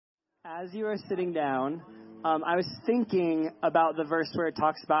As you are sitting down, I was thinking about the verse where it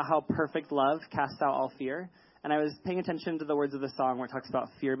talks about how perfect love casts out all fear. And I was paying attention to the words of the song where it talks about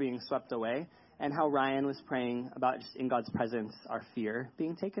fear being swept away, and how Ryan was praying about just in God's presence, our fear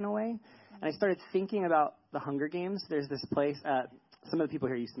being taken away. And I started thinking about the Hunger Games. There's this place, some of the people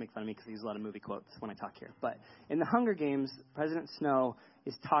here used to make fun of me because I use a lot of movie quotes when I talk here. But in the Hunger Games, President Snow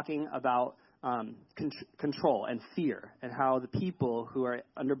is talking about control and fear, and how the people who are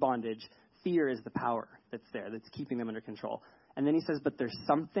under bondage, fear is the power that's there, that's keeping them under control. And then he says, but there's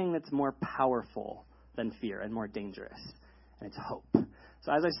something that's more powerful than fear and more dangerous, and it's hope.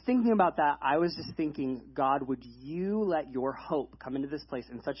 So as I was thinking about that, I was just thinking, God, would you let your hope come into this place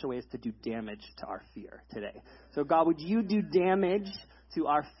in such a way as to do damage to our fear today? So God, would you do damage to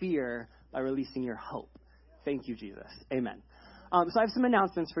our fear by releasing your hope? Thank you, Jesus. Amen. So I have some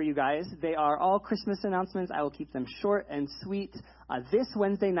announcements for you guys. They are all Christmas announcements. I will keep them short and sweet. This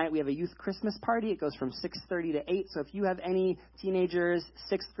Wednesday night, we have a youth Christmas party. It goes from 6:30 to 8. So if you have any teenagers,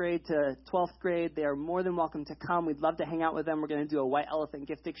 6th grade to 12th grade, they are more than welcome to come. We'd love to hang out with them. We're going to do a white elephant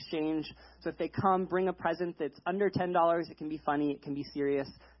gift exchange. So if they come, bring a present that's under $10. It can be funny. It can be serious.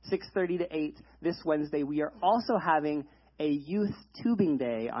 6:30 to 8 this Wednesday. We are also having a youth tubing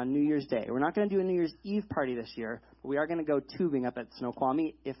day on New Year's Day. We're not going to do a New Year's Eve party this year, but we are going to go tubing up at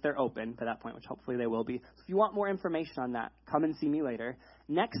Snoqualmie if they're open by that point, which hopefully they will be. So if you want more information on that, come and see me later.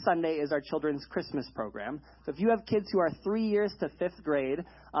 Next Sunday is our children's Christmas program. So if you have kids who are 3 years to 5th grade,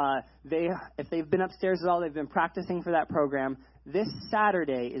 if they've been upstairs at all, they've been practicing for that program. This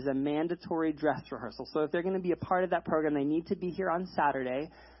Saturday is a mandatory dress rehearsal. So if they're going to be a part of that program, they need to be here on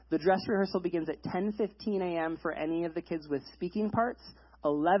Saturday. The dress rehearsal begins at 10:15 a.m. for any of the kids with speaking parts,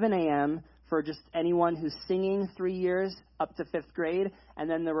 11 a.m. for just anyone who's singing 3 years up to 5th grade, and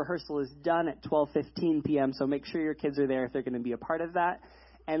then the rehearsal is done at 12:15 p.m., so make sure your kids are there if they're going to be a part of that.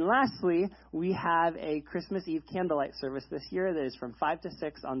 And lastly, we have a Christmas Eve candlelight service this year that is from 5 to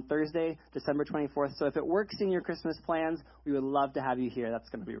 6 on Thursday, December 24th. So if it works in your Christmas plans, we would love to have you here. That's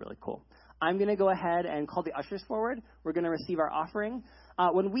going to be really cool. I'm going to go ahead and call the ushers forward. We're going to receive our offering.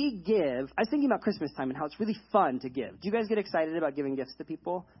 When we give, I was thinking about Christmas time and how it's really fun to give. Do you guys get excited about giving gifts to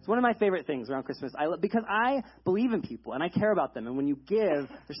people? It's one of my favorite things around Christmas because I believe in people and I care about them. And when you give,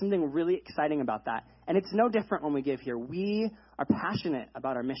 there's something really exciting about that. And it's no different when we give here. We are passionate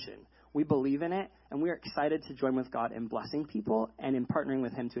about our mission. We believe in it, and we are excited to join with God in blessing people and in partnering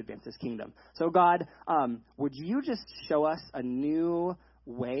with him to advance his kingdom. So God, would you just show us a new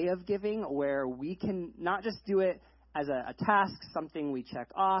way of giving where we can not just do it as a task, something we check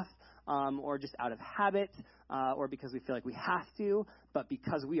off, or just out of habit, or because we feel like we have to, but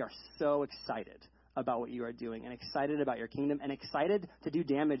because we are so excited about what you are doing and excited about your kingdom and excited to do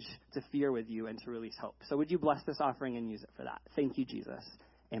damage to fear with you and to release hope. So would you bless this offering and use it for that? Thank you, Jesus.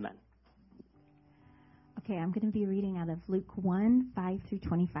 Amen. Okay, I'm going to be reading out of Luke 1, 5 through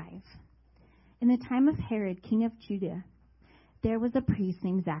 25. In the time of Herod, king of Judah, there was a priest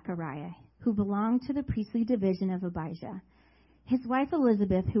named Zachariah, who belonged to the priestly division of Abijah. His wife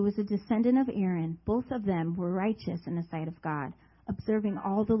Elizabeth, who was a descendant of Aaron, both of them were righteous in the sight of God, observing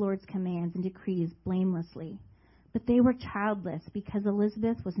all the Lord's commands and decrees blamelessly. But they were childless because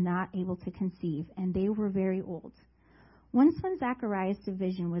Elizabeth was not able to conceive, and they were very old. Once when Zachariah's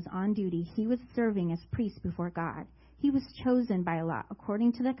division was on duty, he was serving as priest before God. He was chosen by lot,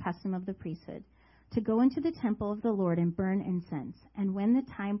 according to the custom of the priesthood, to go into the temple of the Lord and burn incense. And when the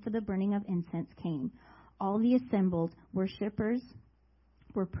time for the burning of incense came, all the assembled worshippers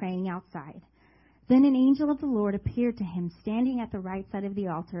were praying outside. Then an angel of the Lord appeared to him, standing at the right side of the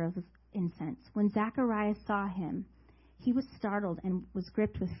altar of incense. When Zacharias saw him, he was startled and was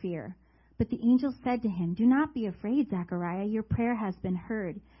gripped with fear. But the angel said to him, "Do not be afraid, Zachariah. Your prayer has been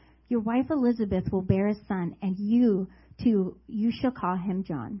heard. Your wife Elizabeth will bear a son, and you shall call him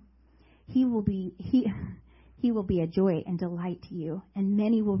John. He will be a joy and delight to you, and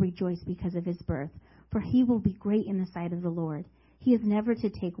many will rejoice because of his birth, for he will be great in the sight of the Lord. He is never to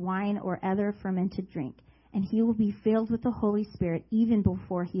take wine or other fermented drink, and he will be filled with the Holy Spirit even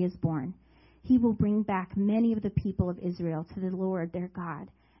before he is born. He will bring back many of the people of Israel to the Lord their God,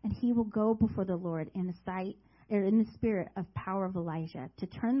 and he will go before the Lord in the spirit of power of Elijah, to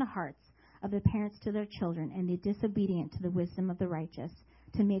turn the hearts of the parents to their children and the disobedient to the wisdom of the righteous,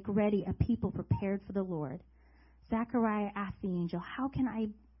 to make ready a people prepared for the Lord." Zechariah asked the angel, "How can I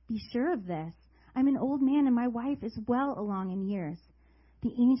be sure of this? I'm an old man and my wife is well along in years."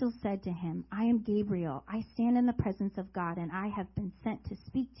 The angel said to him, "I am Gabriel. I stand in the presence of God, and I have been sent to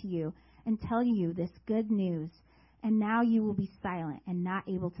speak to you and tell you this good news. And now you will be silent and not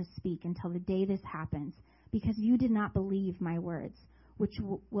able to speak until the day this happens, because you did not believe my words, which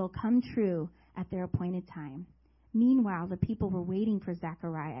will come true at their appointed time. Meanwhile, the people were waiting for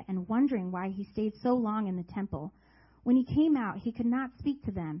Zechariah and wondering why he stayed so long in the temple. When he came out, he could not speak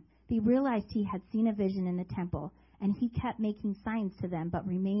to them. They realized he had seen a vision in the temple, and he kept making signs to them, but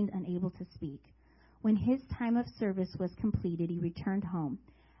remained unable to speak. When his time of service was completed, he returned home.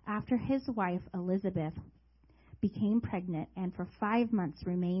 After his wife, Elizabeth, became pregnant and for 5 months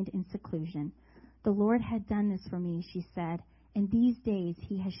remained in seclusion. The Lord had done this for me, she said. In these days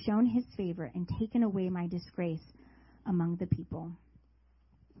he has shown his favor and taken away my disgrace among the people.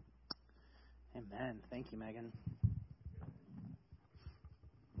 Amen. Thank you, Megan.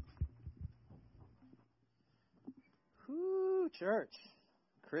 Whoo, church.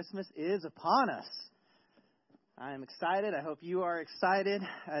 Christmas is upon us. I am excited. I hope you are excited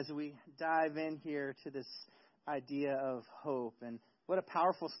as we dive in here to this idea of hope. And what a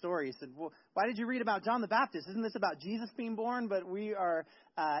powerful story. He said, well, why did you read about John the Baptist? Isn't this about Jesus being born? But we are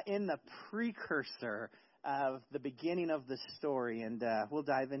in the precursor of the beginning of the story. And we'll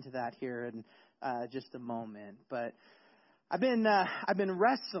dive into that here in just a moment. But I've been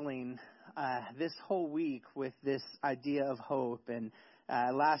wrestling this whole week with this idea of hope. And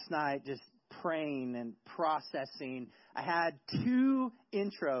last night, just praying and processing. I had 2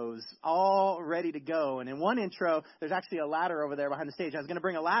 intros all ready to go. And in one intro, there's actually a ladder over there behind the stage. I was going to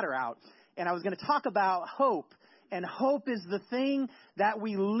bring a ladder out. And I was going to talk about hope. And hope is the thing that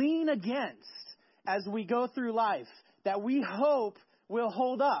we lean against as we go through life, that we hope will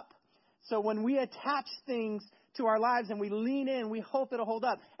hold up. So when we attach things to our lives and we lean in, we hope it'll hold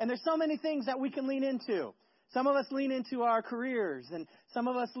up. And there's so many things that we can lean into. Some of us lean into our careers, and some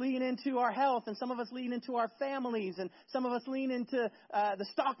of us lean into our health, and some of us lean into our families, and some of us lean into the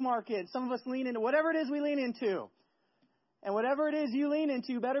stock market. Some of us lean into whatever it is we lean into. And whatever it is you lean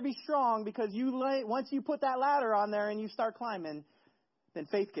into, you better be strong, because once you put that ladder on there and you start climbing, then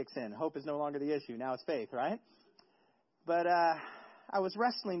faith kicks in. Hope is no longer the issue. Now it's faith, right? But I was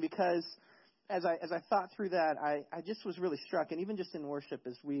wrestling because as I thought through that, I just was really struck, and even just in worship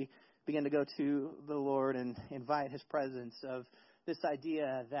as we begin to go to the Lord and invite His presence, of this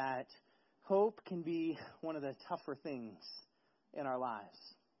idea that hope can be one of the tougher things in our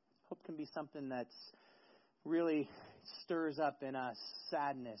lives. Hope can be something that's really stirs up in us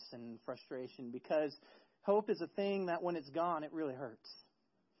sadness and frustration, because hope is a thing that when it's gone, it really hurts.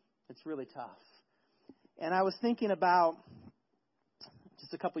 It's really tough. And I was thinking about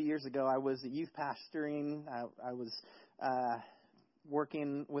just a couple years ago, I was youth pastoring. I was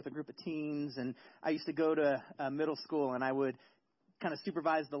working with a group of teens, and I used to go to middle school, and I would kind of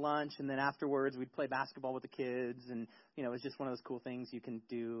supervise the lunch, and then afterwards we'd play basketball with the kids, and it was just one of those cool things you can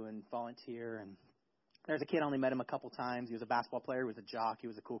do and volunteer. And there's a kid, I only met him a couple times. He was a basketball player. He was a jock. He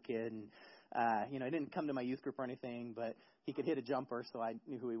was a cool kid, and he didn't come to my youth group or anything, but he could hit a jumper, so I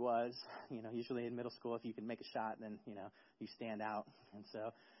knew who he was. Usually in middle school, if you can make a shot, then you stand out. And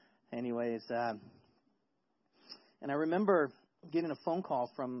so, anyways, and I remember getting a phone call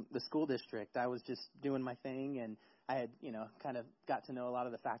from the school district. I was just doing my thing, and I had, kind of got to know a lot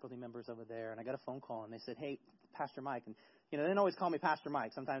of the faculty members over there, and I got a phone call, and they said, "Hey, Pastor Mike," and they didn't always call me Pastor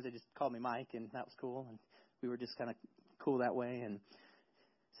Mike. Sometimes they just called me Mike, and that was cool, and we were just kind of cool that way. And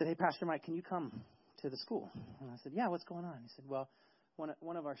said, "Hey, Pastor Mike, can you come to the school?" And I said, "Yeah, what's going on?" He said, "Well,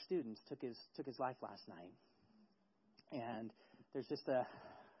 one of our students took his life last night, and there's just a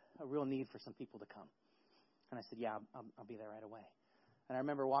real need for some people to come." And I said, "Yeah, I'll be there right away." And I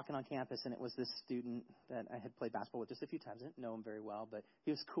remember walking on campus, and it was this student that I had played basketball with just a few times. I didn't know him very well, but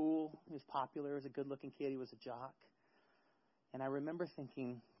he was cool. He was popular. He was a good-looking kid. He was a jock. And I remember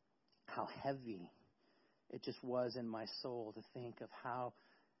thinking how heavy it just was in my soul to think of how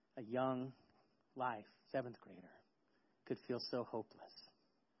a young life, 7th grader, could feel so hopeless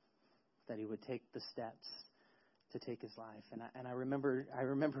that he would take the steps to take his life. And I remember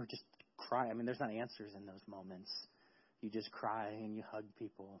just crying. I mean, there's not answers in those moments. You just cry and you hug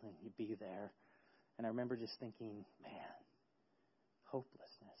people and you be there. And I remember just thinking, man,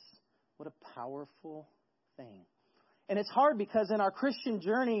 hopelessness. What a powerful thing. And it's hard because in our Christian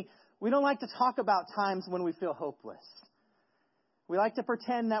journey, we don't like to talk about times when we feel hopeless. We like to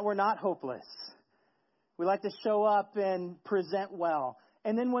pretend that we're not hopeless. We like to show up and present well.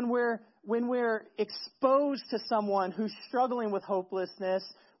 And then when we're exposed to someone who's struggling with hopelessness,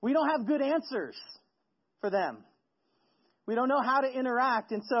 we don't have good answers for them. We don't know how to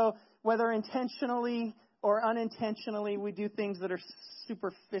interact. And so whether intentionally or unintentionally, we do things that are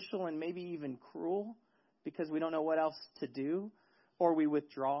superficial and maybe even cruel because we don't know what else to do, or we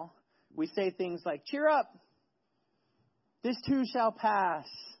withdraw. We say things like, "Cheer up. This too shall pass."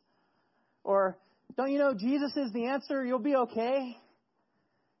 Or, "Don't you know Jesus is the answer? You'll be okay."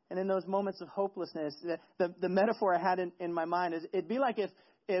 And in those moments of hopelessness, the metaphor I had in my mind is it'd be like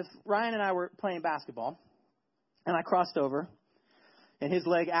if Ryan and I were playing basketball and I crossed over and his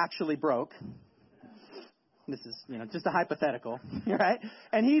leg actually broke. This is, just a hypothetical, right?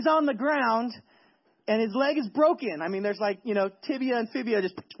 And he's on the ground and his leg is broken. I mean, there's tibia and fibia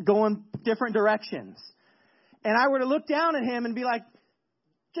just going different directions. And I were to look down at him and be like,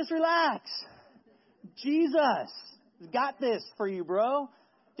 just relax. Jesus got this for you, bro.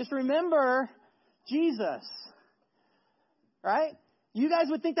 Just remember Jesus. Right? You guys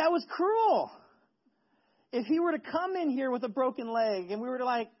would think that was cruel. If he were to come in here with a broken leg and we were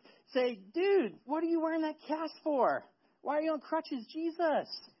to say, dude, what are you wearing that cast for? Why are you on crutches? Jesus.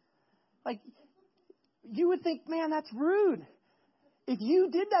 You would think, man, that's rude. If you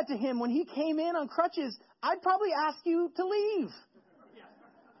did that to him when he came in on crutches, I'd probably ask you to leave.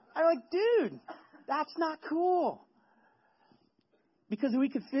 I'm like, dude, that's not cool. Because if we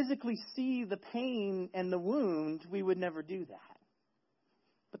could physically see the pain and the wound, we would never do that.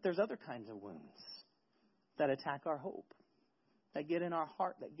 But there's other kinds of wounds that attack our hope, that get in our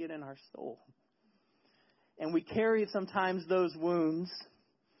heart, that get in our soul. And we carry sometimes those wounds,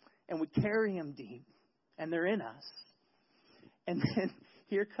 and we carry them deep, and they're in us. And then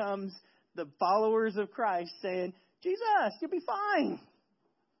here comes the followers of Christ saying, Jesus, you'll be fine.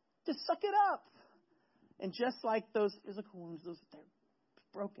 Just suck it up. And just like those physical wounds, there's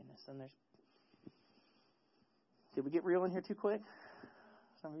brokenness. And did we get real in here too quick?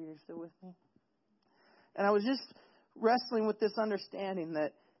 Some of you are still with me? And I was just wrestling with this understanding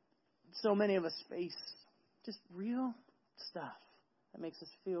that so many of us face just real stuff that makes us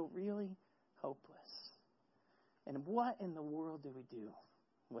feel really hopeless. And what in the world do we do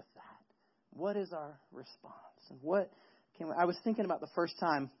with that? What is our response? And I was thinking about the first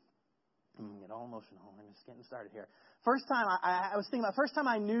time. I'm going to get all emotional. I'm just getting started here. First time I was thinking about first time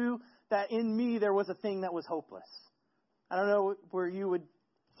I knew that in me there was a thing that was hopeless. I don't know where you would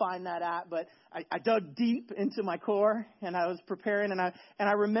find that at, but I dug deep into my core and I was preparing and I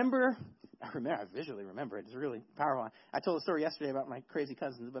visually remember it. It's really powerful. I told a story yesterday about my crazy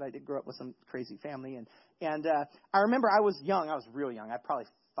cousins, but I did grow up with some crazy family and I remember I was young. I was real young. I was probably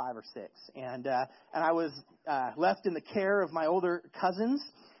 5 or 6, and I was left in the care of my older cousins.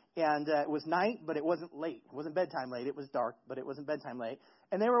 And it was night, but it wasn't late. It wasn't bedtime late. It was dark, but it wasn't bedtime late.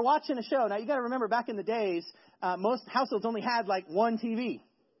 And they were watching a show. Now, you got to remember, back in the days, most households only had one TV.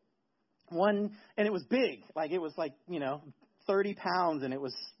 And it was big. It was 30 pounds, and it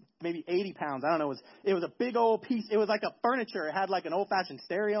was maybe 80 pounds. I don't know. It was a big old piece. It was like a furniture. It had an old-fashioned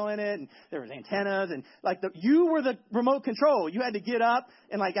stereo in it, and there was antennas, and you were the remote control. You had to get up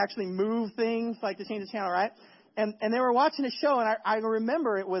and actually move things to change the channel, right? And they were watching a show, and I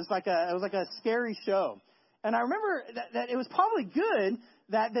remember it was like a scary show. And I remember that it was probably good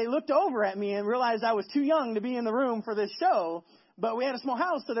that they looked over at me and realized I was too young to be in the room for this show. But we had a small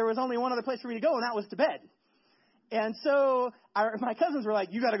house, so there was only one other place for me to go, and that was to bed. And so my cousins were like,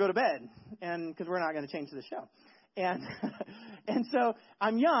 you got to go to bed, and because we're not going to change the show. And so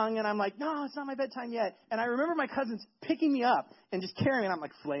I'm young, and I'm like, no, it's not my bedtime yet. And I remember my cousins picking me up and just carrying me. I'm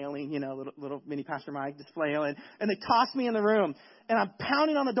flailing, little mini Pastor Mike, just flailing. And they tossed me in the room, and I'm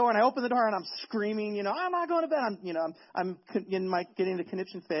pounding on the door, and I open the door, and I'm screaming, I'm not going to bed. I'm getting the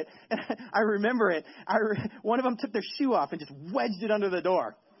conniption fit. And I remember it. One of them took their shoe off and just wedged it under the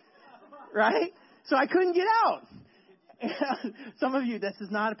door. Right? So I couldn't get out. Some of you, this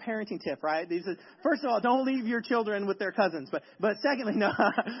is not a parenting tip, right? First of all, don't leave your children with their cousins. But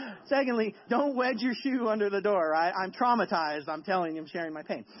secondly, don't wedge your shoe under the door, right? I'm traumatized. I'm telling you, I'm sharing my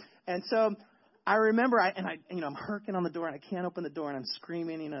pain. And so I remember, I'm hurking on the door, and I can't open the door, and I'm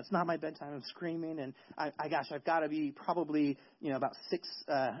screaming. It's not my bedtime. I'm screaming, and I've got to be probably, about 6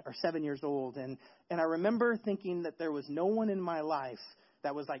 or 7 years old. And I remember thinking that there was no one in my life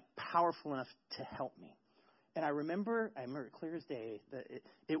that was powerful enough to help me. And I remember it clear as day that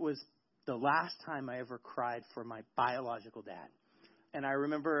it was the last time I ever cried for my biological dad. And I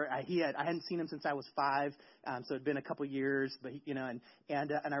remember I hadn't seen him since I was 5, so it'd been a couple years. But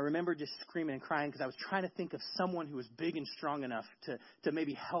and I remember just screaming and crying because I was trying to think of someone who was big and strong enough to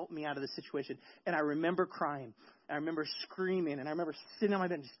maybe help me out of the situation. And I remember crying. I remember screaming, and I remember sitting on my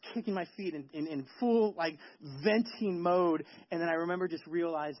bed just kicking my feet in full venting mode. And then I remember just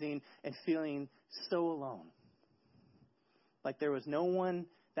realizing and feeling so alone. There was no one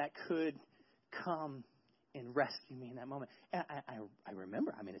that could come and rescue me in that moment. And I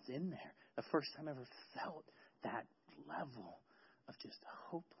remember, it's in there. The first time I ever felt that level of just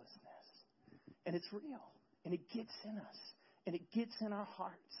hopelessness. And it's real. And it gets in us. And it gets in our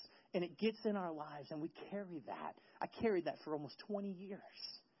hearts. And it gets in our lives. And we carry that. I carried that for almost 20 years.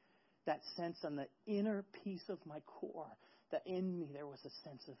 that sense on the inner piece of my core, that in me there was a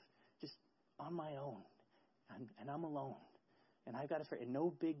sense of just on my own, and I'm alone, and I've got to, and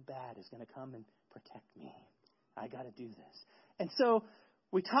no big bad is going to come and protect me. I got to do this. And so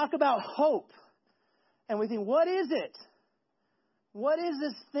we talk about hope, and we think, what is it? What is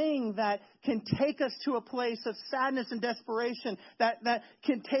this thing that can take us to a place of sadness and desperation, that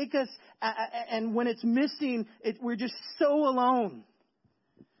can take us, and when it's missing, we're just so alone.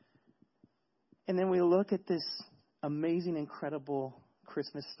 And then we look at this amazing, incredible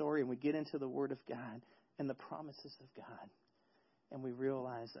Christmas story, and we get into the Word of God and the promises of God. And we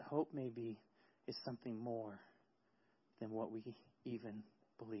realize that hope maybe is something more than what we even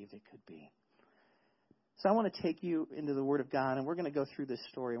believed it could be. So I want to take you into the Word of God, and we're going to go through this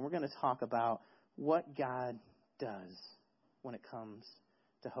story, and we're going to talk about what God does when it comes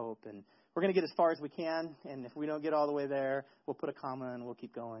to hope. And we're going to get as far as we can, and if we don't get all the way there, we'll put a comma and we'll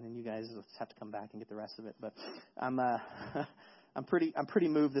keep going, and you guys will just have to come back and get the rest of it. But I'm pretty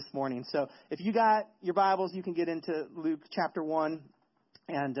moved this morning. So if you got your Bibles, you can get into Luke chapter 1,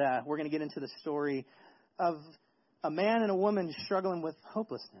 and we're going to get into the story of a man and a woman struggling with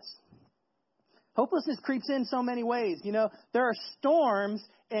hopelessness. Hopelessness creeps in so many ways. You know, there are storms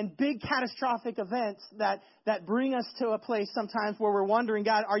and big catastrophic events that bring us to a place sometimes where we're wondering,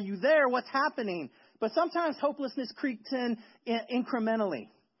 God, are you there? What's happening? But sometimes hopelessness creeps in incrementally,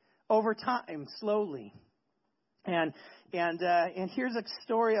 over time, slowly. And here's a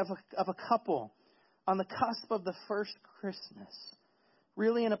story of a couple on the cusp of the first Christmas,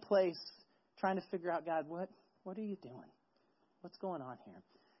 really in a place trying to figure out, God, what are you doing? What's going on here?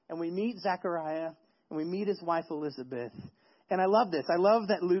 And we meet Zechariah, and we meet his wife Elizabeth. And I love this. I love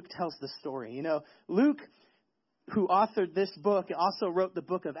that Luke tells the story. You know, Luke, who authored this book, also wrote the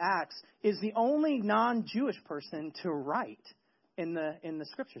book of Acts, is the only non-Jewish person to write in the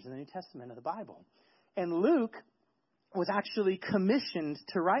scriptures, in the New Testament of the Bible. And Luke was actually commissioned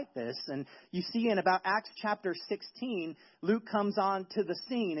to write this. And you see in about Acts chapter 16, Luke comes on to the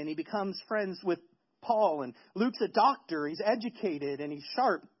scene, and he becomes friends with Paul. And Luke's a doctor. He's educated, and he's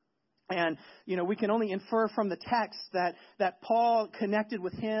sharp. And, you know, we can only infer from the text that Paul connected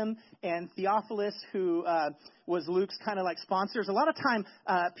with him and Theophilus, who was Luke's kind of like sponsors. A lot of time,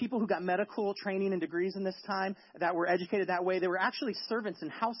 people who got medical training and degrees in this time that were educated that way, they were actually servants in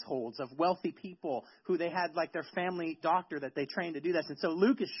households of wealthy people who they had like their family doctor that they trained to do this. And so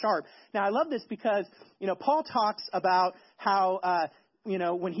Luke is sharp. Now, I love this because, you know, Paul talks about how you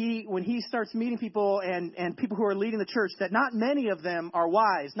know, when he starts meeting people and people who are leading the church, that not many of them are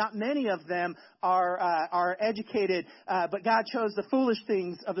wise, not many of them are educated, but God chose the foolish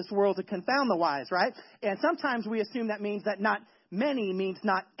things of this world to confound the wise, right? And sometimes we assume that means that not many means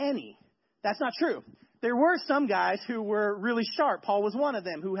not any. That's not true. There were some guys who were really sharp. Paul was one of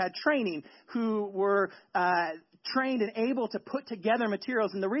them, who had training, who were trained and able to put together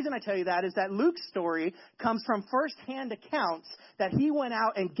materials. And the reason I tell you that is that Luke's story comes from first-hand accounts that he went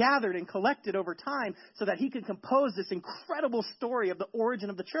out and gathered and collected over time so that he could compose this incredible story of the origin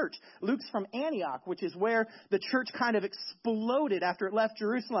of the church. Luke's from Antioch, which is where the church kind of exploded after it left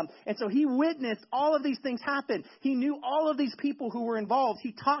Jerusalem. And so he witnessed all of these things happen. He knew all of these people who were involved.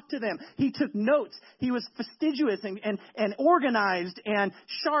 He talked to them. He took notes. He was fastidious and organized and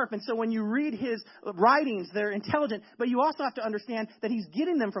sharp. And so when you read his writings, they're intelligent, but you also have to understand that he's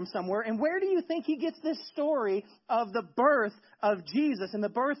getting them from somewhere. And where do you think he gets this story of the birth of Jesus and the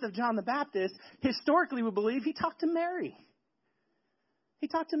birth of John the Baptist? Historically, we believe he talked to Mary. He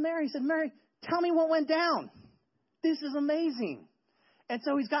talked to Mary. He said, Mary, tell me what went down. This is amazing. And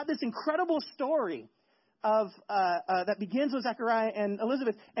so he's got this incredible story of that begins with Zechariah and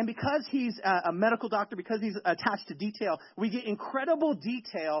Elizabeth. And because he's a medical doctor, because he's attached to detail, we get incredible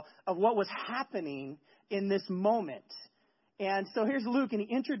detail of what was happening in this moment. And so here's Luke, and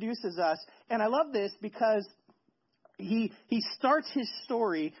he introduces us. And I love this because he starts his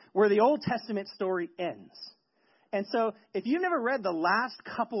story where the Old Testament story ends. And so if you've never read the last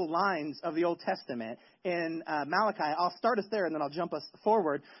couple lines of the Old Testament in Malachi, I'll start us there and then I'll jump us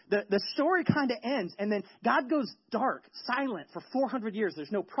forward. The story kind of ends, and then God goes dark, silent for 400 years.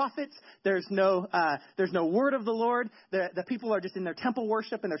 There's no prophets. There's no word of the Lord. The people are just in their temple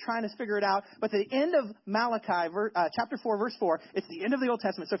worship, and they're trying to figure it out. But the end of Malachi, chapter 4, verse 4, it's the end of the Old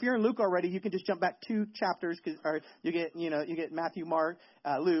Testament. So if you're in Luke already, you can just jump back 2 chapters, or you get Matthew, Mark,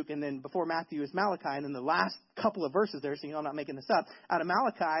 Luke, and then before Matthew is Malachi, and then the last couple couple of verses there, so you know I'm not making this up. Out of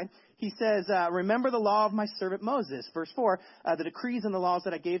Malachi, he says, remember the law of my servant Moses. Verse 4, the decrees and the laws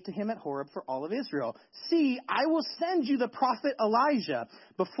that I gave to him at Horeb for all of Israel. See, I will send you the prophet Elijah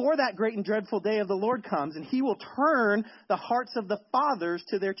before that great and dreadful day of the Lord comes, and he will turn the hearts of the fathers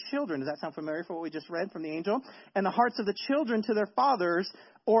to their children. Does that sound familiar for what we just read from the angel? And the hearts of the children to their fathers,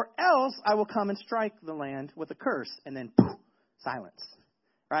 or else I will come and strike the land with a curse. And then, poof, silence.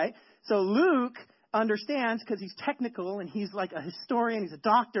 Right? So Luke understands, because he's technical and he's like a historian, he's a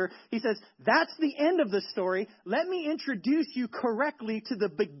doctor. He says, that's the end of the story. Let me introduce you correctly to the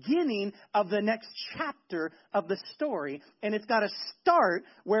beginning of the next chapter of the story. And it's got to start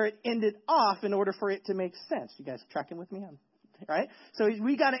where it ended off in order for it to make sense. You guys tracking with me? Right? So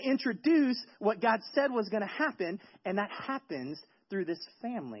we got to introduce what God said was going to happen. And that happens through this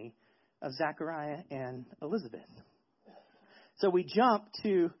family of Zechariah and Elizabeth. So we jump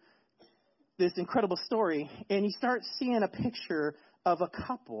to this incredible story, and you start seeing a picture of a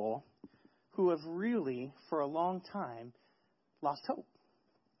couple who have really, for a long time, lost hope.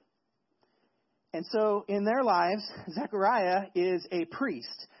 And so in their lives, Zechariah is a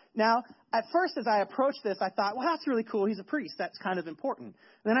priest. Now, at first, as I approached this, I thought, well, that's really cool. He's a priest. That's kind of important.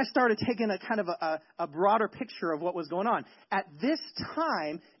 Then I started taking a kind of a broader picture of what was going on. At this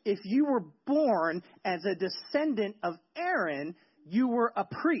time, if you were born as a descendant of Aaron, you were a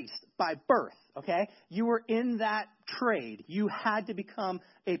priest by birth, okay? You were in that trade. You had to become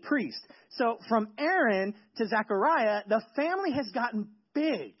a priest. So from Aaron to Zechariah, the family has gotten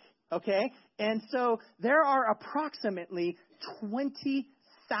big, okay? And so there are approximately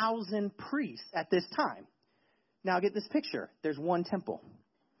 20,000 priests at this time. Now get this picture. There's one temple.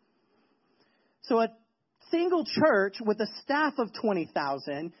 So a single church with a staff of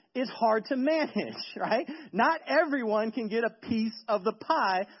 20,000 is hard to manage, right? Not everyone can get a piece of the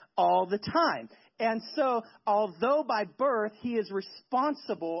pie all the time. And so, although by birth he is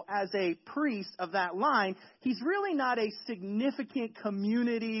responsible as a priest of that line, he's really not a significant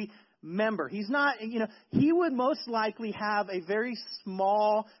community member. He's not, he would most likely have a very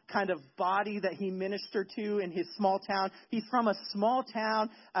small kind of body that he ministered to in his small town. He's from a small town.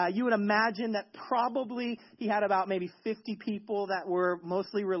 You would imagine that probably he had about maybe 50 people that were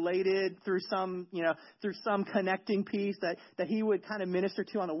mostly related through some connecting piece that he would kind of minister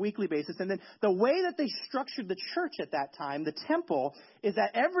to on a weekly basis. And then the way that they structured the church at that time, the temple, is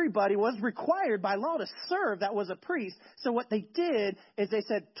that everybody was required by law to serve that was a priest. So what they did is they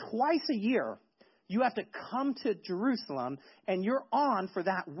said twice a year, you have to come to Jerusalem and you're on for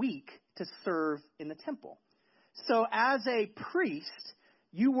that week to serve in the temple. So as a priest,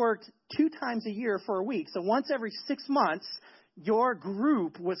 you worked 2 times a year for a week. So once every 6 months, your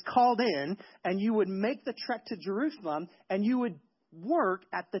group was called in and you would make the trek to Jerusalem and you would work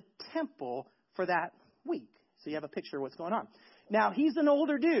at the temple for that week. So you have a picture of what's going on. Now, he's an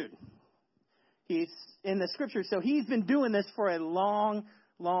older dude. He's in the scripture, so he's been doing this for a long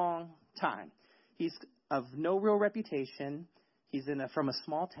time. He's of no real reputation. He's from a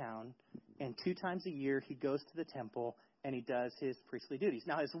small town, and 2 times a year he goes to the temple and he does his priestly duties.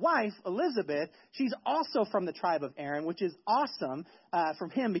 Now, his wife, Elizabeth, she's also from the tribe of Aaron, which is awesome from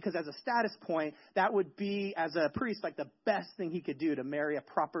him because as a status point, that would be, as a priest, like the best thing he could do to marry a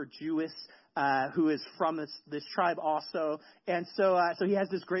proper Jewess who is from this tribe also. And so he has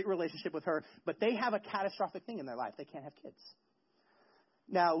this great relationship with her, but they have a catastrophic thing in their life. They can't have kids.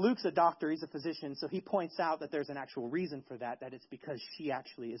 Now, Luke's a doctor. He's a physician, so he points out that there's an actual reason for that it's because she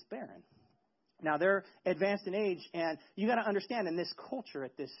actually is barren. Now, they're advanced in age, and you got to understand, in this culture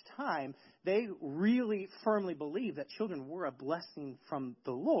at this time, they really firmly believe that children were a blessing from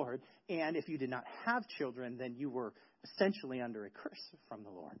the Lord, and if you did not have children, then you were essentially under a curse from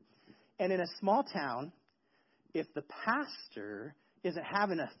the Lord. And in a small town, if the pastor isn't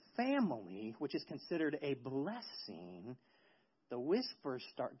having a family, which is considered a blessing, the whispers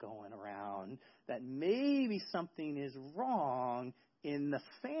start going around that maybe something is wrong in the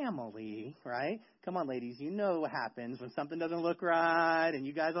family, right? Come on, ladies, you know what happens when something doesn't look right and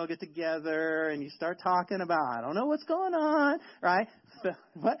you guys all get together and you start talking about, I don't know what's going on, right?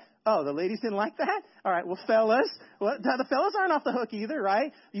 What? Oh, the ladies didn't like that? All right, well, fellas, the fellas aren't off the hook either,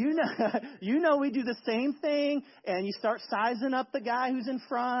 right? You know we do the same thing, and you start sizing up the guy who's in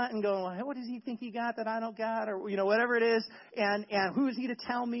front and going, hey, what does he think he got that I don't got, or whatever it is, and who is he to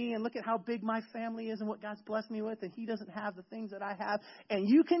tell me, and look at how big my family is and what God's blessed me with, and he doesn't have the things that I have, and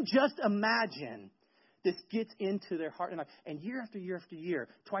you can just imagine this gets into their heart and life. And year after year after year,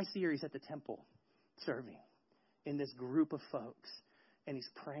 twice a year, he's at the temple serving in this group of folks. And he's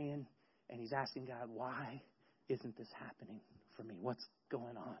praying and he's asking God, why isn't this happening for me? What's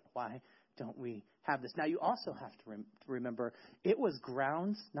going on? Why don't we have this? Now, you also have to remember, it was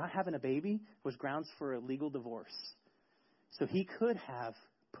grounds, not having a baby, was grounds for a legal divorce. So he could have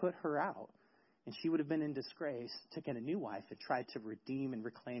put her out, and she would have been in disgrace, taken a new wife, and tried to redeem and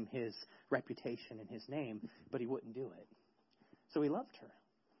reclaim his reputation and his name, but he wouldn't do it. So he loved her.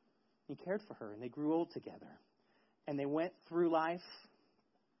 He cared for her, and they grew old together. And they went through life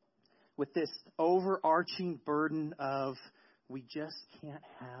with this overarching burden of, we just can't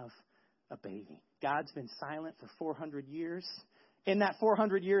have a baby. God's been silent for 400 years. In that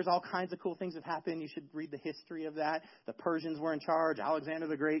 400 years, all kinds of cool things have happened. You should read the history of that. The Persians were in charge. Alexander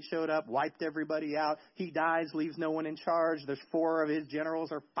the Great showed up, wiped everybody out. He dies, leaves no one in charge. There's 4 of his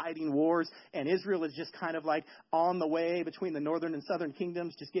generals are fighting wars, and Israel is just kind of like on the way between the northern and southern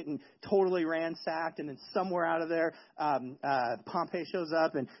kingdoms, just getting totally ransacked. And then somewhere out of there, Pompey shows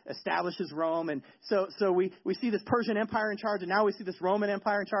up and establishes Rome. And so we see this Persian Empire in charge, and now we see this Roman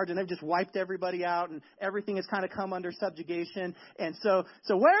Empire in charge, and they've just wiped everybody out, and everything has kind of come under subjugation. And so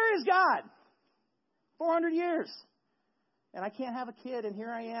where is God? 400 years. And I can't have a kid, and here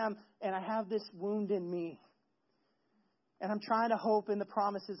I am, and I have this wound in me. And I'm trying to hope in the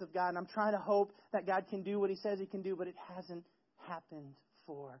promises of God, and I'm trying to hope that God can do what he says he can do, but it hasn't happened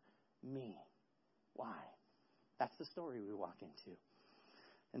for me. Why? That's the story we walk into.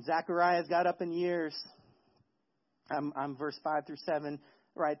 And Zechariah's got up in years. I'm verse 5 through 7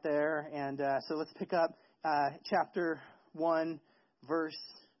 right there. And so let's pick up chapter 1, verse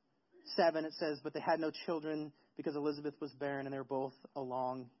 7. It says, but they had no children because Elizabeth was barren, and they were both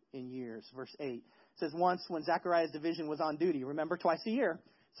along in years. Verse 8 says, once when Zechariah's division was on duty, remember, twice a year,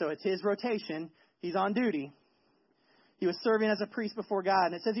 so it's his rotation, he's on duty. He was serving as a priest before God.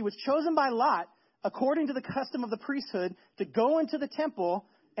 And it says he was chosen by lot, according to the custom of the priesthood, to go into the temple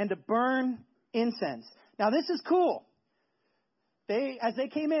and to burn incense. Now, this is cool. As they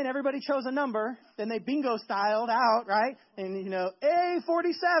came in, everybody chose a number. Then they bingo styled out, right? And,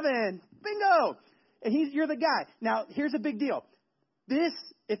 A47, bingo. And you're the guy. Now, here's a big deal.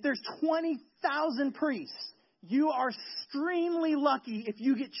 If there's 20,000 priests, you are extremely lucky if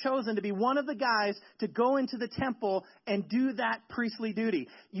you get chosen to be one of the guys to go into the temple and do that priestly duty.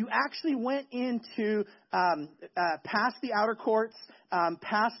 You actually went into past the outer courts,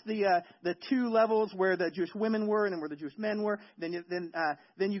 past the 2 levels where the Jewish women were and where the Jewish men were.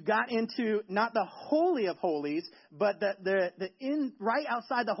 Then you got into not the Holy of Holies, but the right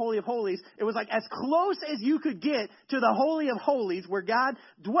outside the Holy of Holies. It was like as close as you could get to the Holy of Holies where God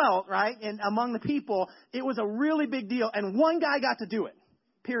dwelt, right, and among the people. It was a really big deal, and one guy got to do it,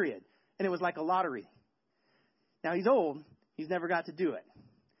 period. And it was like a lottery. Now, he's old. He's never got to do it.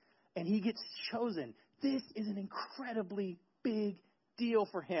 And he gets chosen. This is an incredibly big deal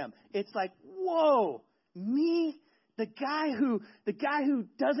for him. It's like, whoa, me? The guy who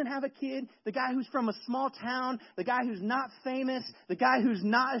doesn't have a kid, the guy who's from a small town, the guy who's not famous, the guy who's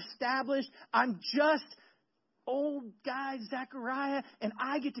not established. I'm just old guy Zechariah, and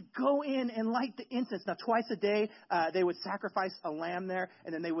I get to go in and light the incense. Now, twice a day, they would sacrifice a lamb there,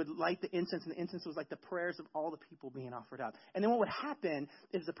 and then they would light the incense, and the incense was like the prayers of all the people being offered up. And then what would happen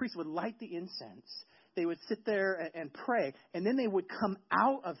is the priest would light the incense. They would sit there and pray, and then they would come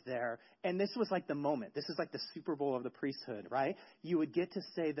out of there, and this was like the moment. This is like the Super Bowl of the priesthood, right? You would get to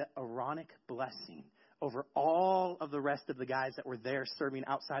say the Aaronic blessing over all of the rest of the guys that were there serving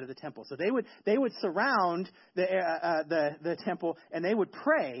outside of the temple. So they would surround the temple, and they would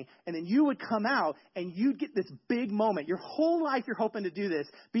pray, and then you would come out, and you'd get this big moment. Your whole life you're hoping to do this.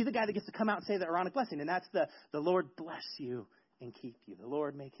 Be the guy that gets to come out and say the Aaronic blessing, and that's the Lord bless you and keep you. The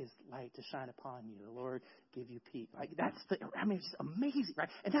Lord make his light to shine upon you. The Lord give you peace. Like it's amazing, right?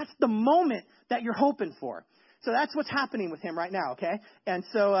 And that's the moment that you're hoping for. So that's what's happening with him right now, okay? And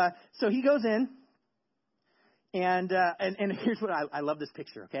so he goes in. And here's what I love this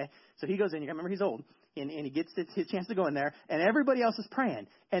picture, okay? So he goes in, you remember he's old, and he gets his chance to go in there, and everybody else is praying.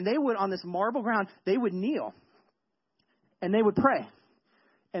 And they would, on this marble ground, they would kneel, and they would pray.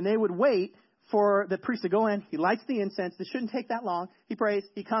 And they would wait for the priest to go in. He lights the incense. This shouldn't take that long. He prays.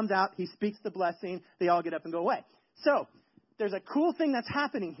 He comes out. He speaks the blessing. They all get up and go away. So there's a cool thing that's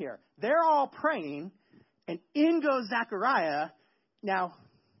happening here. They're all praying, and in goes Zechariah. Now,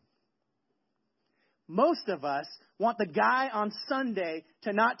 most of us want the guy on Sunday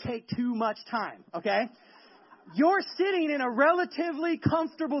to not take too much time, okay? You're sitting in a relatively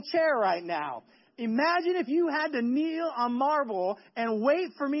comfortable chair right now. Imagine if you had to kneel on marble and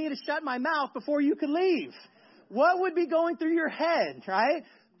wait for me to shut my mouth before you could leave. What would be going through your head, right?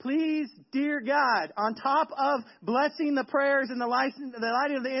 please, dear God, on top of blessing the prayers and the lighting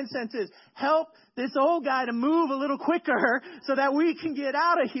of the incenses, help this old guy to move a little quicker so that we can get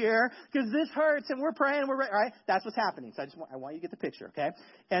out of here because this hurts and we're praying, right? That's what's happening. So I want you to get the picture, okay?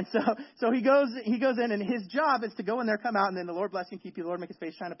 And so he goes in, and his job is to go in there, come out, and then the Lord bless you and keep you. The Lord make his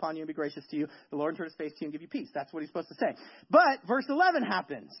face shine upon you and be gracious to you. The Lord turn his face to you and give you peace. That's what he's supposed to say. But verse 11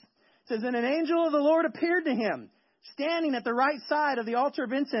 happens. It says, then an angel of the Lord appeared to him, standing at the right side of the altar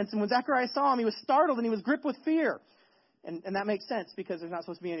of incense. And when Zechariah saw him, he was startled and he was gripped with fear. And that makes sense because there's not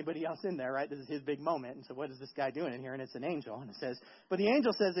supposed to be anybody else in there, right? This is his big moment. And so what is this guy doing in here? And it's an angel. And it says, but the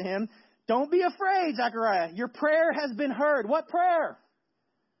angel says to him, don't be afraid, Zechariah. Your prayer has been heard. What prayer?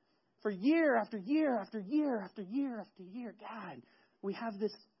 For year after year after year after year after year, God, we have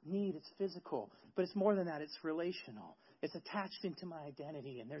this need. It's physical, but it's more than that. It's relational. It's attached into my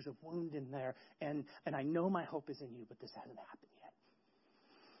identity, and there's a wound in there. And I know my hope is in you, but this hasn't happened yet.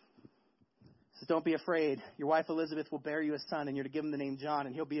 So don't be afraid. Your wife Elizabeth will bear you a son, and you're to give him the name John,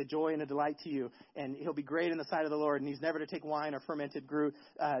 and he'll be a joy and a delight to you. And he'll be great in the sight of the Lord, and he's never to take wine or fermented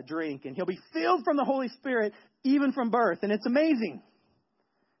drink. And he'll be filled from the Holy Spirit, even from birth. And it's amazing.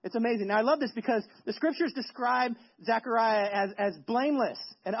 It's amazing. Now, I love this because the Scriptures describe Zechariah as blameless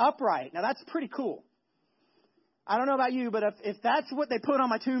and upright. Now, that's pretty cool. I don't know about you, but if that's what they put on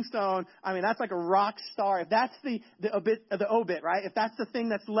my tombstone, I mean, that's like a rock star. If that's the obit, right? If that's the thing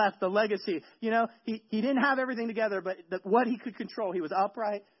that's left, the legacy. You know, he didn't have everything together, but what he could control, he was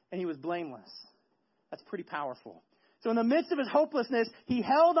upright and he was blameless. That's pretty powerful. So in the midst of his hopelessness, he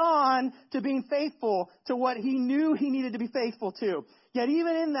held on to being faithful to what he knew he needed to be faithful to. Yet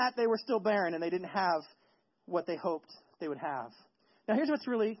even in that, they were still barren and they didn't have what they hoped they would have. Now, here's what's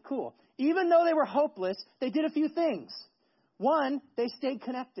really cool. Even though they were hopeless, they did a few things. One, they stayed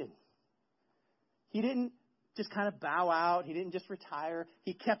connected. He didn't just kind of bow out. He didn't just retire.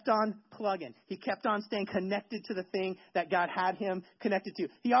 He kept on plugging. He kept on staying connected to the thing that God had him connected to.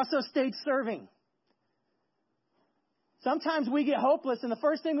 He also stayed serving. Sometimes we get hopeless, and the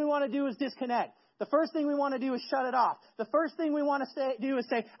first thing we want to do is disconnect. The first thing we want to do is shut it off. The first thing we want to do is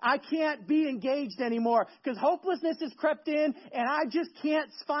say, I can't be engaged anymore because hopelessness has crept in and I just can't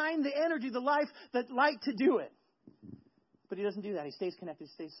find the energy, the life, the light to do it. But he doesn't do that. He stays connected,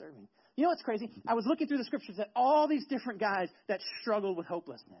 he stays serving. You know what's crazy? I was looking through the Scriptures at all these different guys that struggled with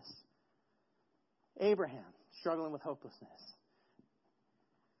hopelessness. Abraham, struggling with hopelessness.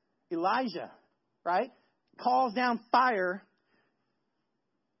 Elijah, right? Calls down fire.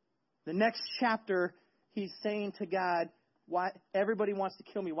 The next chapter, he's saying to God, "Why everybody wants to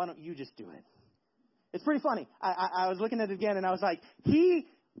kill me? Why don't you just do it?" It's pretty funny. I was looking at it again, and I was like, he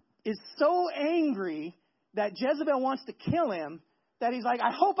is so angry that Jezebel wants to kill him that he's like,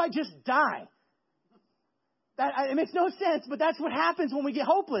 I hope I just die. It makes no sense, but that's what happens when we get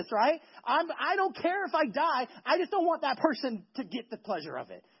hopeless, right? I don't care if I die. I just don't want that person to get the pleasure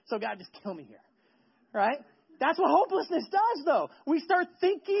of it. So God, just kill me here, right? That's what hopelessness does, though. We start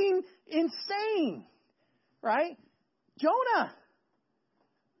thinking insane, right? Jonah,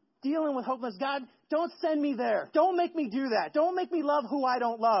 dealing with hopelessness. God, don't send me there. Don't make me do that. Don't make me love who I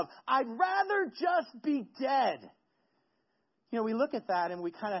don't love. I'd rather just be dead. You know, we look at that and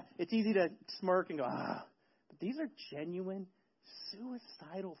it's easy to smirk and go, but these are genuine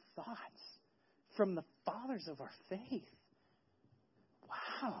suicidal thoughts from the fathers of our faith.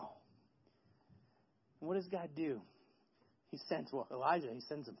 Wow. And what does God do? Elijah, he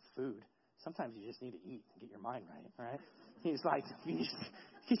sends him food. Sometimes you just need to eat and get your mind right? He's like, you need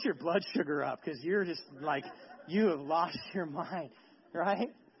to get your blood sugar up because you're just like, you have lost your mind, right?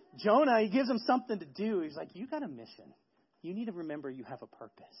 Jonah, he gives him something to do. He's like, you got a mission. You need to remember you have a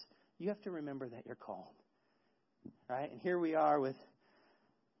purpose. You have to remember that you're called, right? And here we are with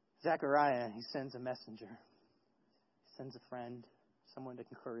Zechariah. He sends a messenger. He sends a friend, someone to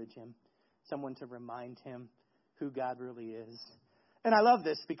encourage him. Someone to remind him who God really is. And I love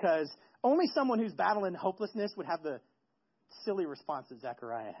this because only someone who's battling hopelessness would have the silly response that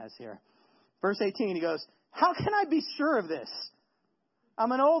Zechariah has here. Verse 18, he goes, how can I be sure of this?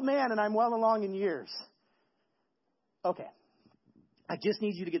 I'm an old man and I'm well along in years. Okay, I just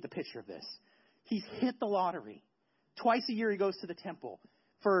need you to get the picture of this. He's hit the lottery. Twice a year he goes to the temple.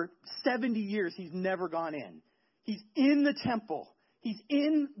 For 70 years he's never gone in. He's in the temple. He's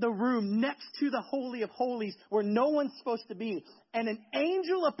in the room next to the Holy of Holies where no one's supposed to be. And an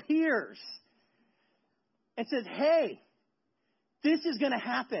angel appears and says, hey, this is going to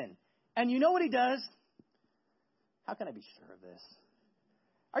happen. And you know what he does? How can I be sure of this?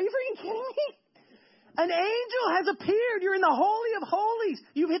 Are you freaking kidding me? An angel has appeared. You're in the Holy of Holies.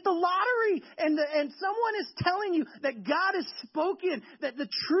 You've hit the lottery. And someone is telling you that God has spoken, that the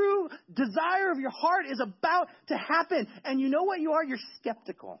true desire of your heart is about to happen. And you know what you are? You're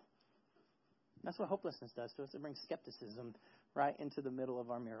skeptical. That's what hopelessness does to us. It brings skepticism right into the middle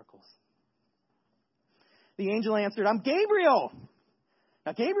of our miracles. The angel answered, I'm Gabriel.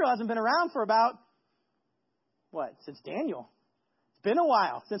 Now, Gabriel hasn't been around for about, since Daniel. It's been a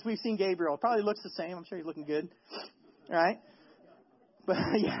while since we've seen Gabriel. It probably looks the same. I'm sure he's looking good. All right? But,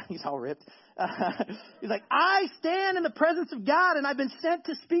 yeah, he's all ripped. He's like, I stand in the presence of God, and I've been sent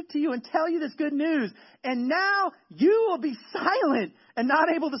to speak to you and tell you this good news. And now you will be silent and not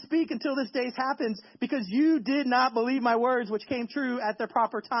able to speak until this day happens because you did not believe my words, which came true at their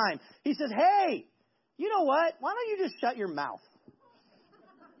proper time. He says, hey, you know what? Why don't you just shut your mouth?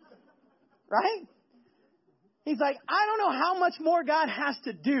 Right? He's like, I don't know how much more God has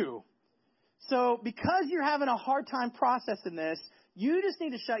to do. So because you're having a hard time processing this, you just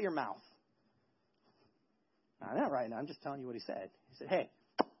need to shut your mouth. I'm not right now. I'm just telling you what he said. He said, hey,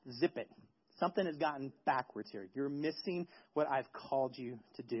 zip it. Something has gotten backwards here. You're missing what I've called you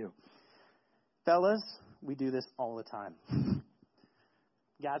to do. Fellas, we do this all the time.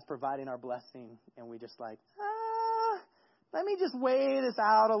 God's providing our blessing, and we just like, let me just weigh this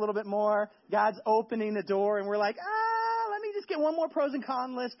out a little bit more. God's opening the door, and we're like, let me just get one more pros and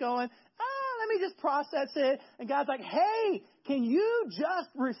cons list going. Let me just process it. And God's like, hey, can you just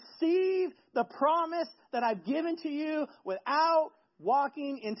receive the promise that I've given to you without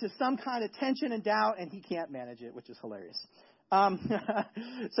walking into some kind of tension and doubt? And he can't manage it, which is hilarious. So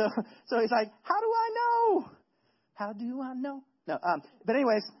he's like, how do I know? How do I know? No, but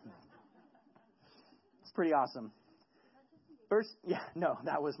anyways, it's pretty awesome.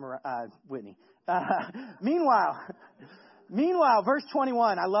 That was Whitney. Meanwhile, verse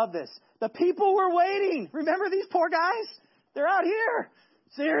 21, I love this. The people were waiting. Remember these poor guys? They're out here.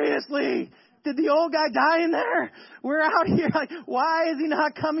 Seriously. Did the old guy die in there? We're out here. Like, why is he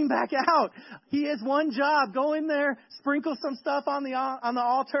not coming back out? He has one job. Go in there, sprinkle some stuff on the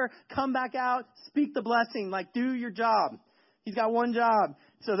altar, come back out, speak the blessing. Like, do your job. He's got one job.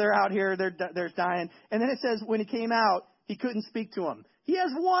 So they're out here. They're dying. And then it says when he came out, he couldn't speak to him. He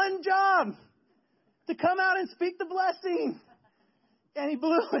has one job, to come out and speak the blessing. And he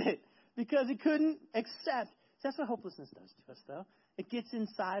blew it because he couldn't accept. That's what hopelessness does to us, though. It gets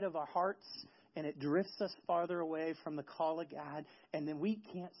inside of our hearts, and it drifts us farther away from the call of God. And then we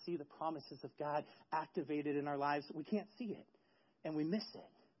can't see the promises of God activated in our lives. We can't see it, and we miss it.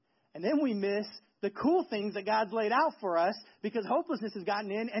 And then we miss the cool things that God's laid out for us because hopelessness has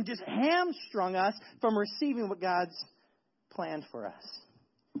gotten in and just hamstrung us from receiving what God's planned for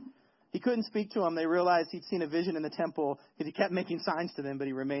us. He couldn't speak to them. They realized he'd seen a vision in the temple because he kept making signs to them, but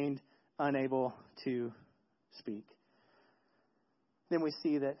he remained unable to speak. Then we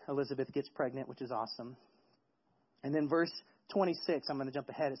see that Elizabeth gets pregnant, which is awesome. And then verse 26, I'm going to jump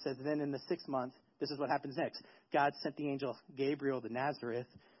ahead. It says, then in the 6th month, this is what happens next. God sent the angel Gabriel to Nazareth,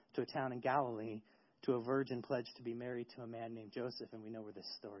 to a town in Galilee, to a virgin pledged to be married to a man named Joseph. And we know where this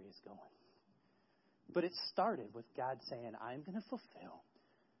story is going. But it started with God saying, I'm going to fulfill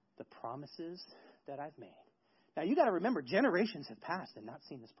the promises that I've made. Now, you got to remember, generations have passed and not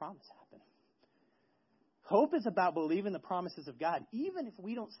seen this promise happen. Hope is about believing the promises of God, even if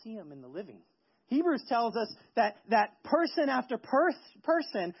we don't see them in the living. Hebrews tells us that person after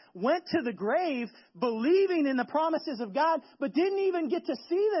person went to the grave believing in the promises of God, but didn't even get to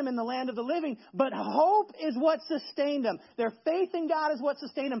see them in the land of the living. But hope is what sustained them. Their faith in God is what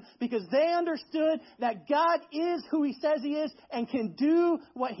sustained them because they understood that God is who he says he is and can do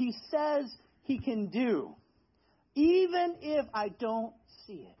what he says he can do. Even if I don't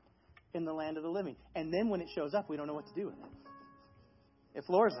see it in the land of the living. And then when it shows up, we don't know what to do with it. It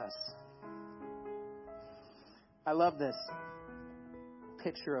floors us. I love this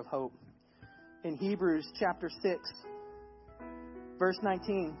picture of hope. In Hebrews chapter 6, verse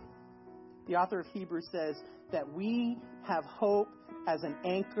 19, the author of Hebrews says that we have hope as an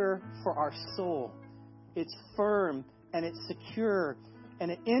anchor for our soul. It's firm and it's secure.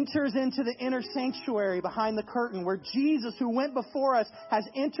 And it enters into the inner sanctuary behind the curtain where Jesus, who went before us, has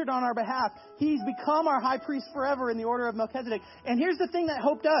entered on our behalf. He's become our high priest forever in the order of Melchizedek. And here's the thing that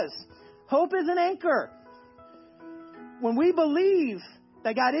hope does. Hope is an anchor. When we believe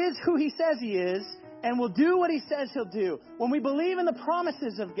that God is who he says he is and will do what he says he'll do, when we believe in the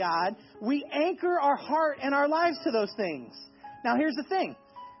promises of God, we anchor our heart and our lives to those things. Now, here's the thing.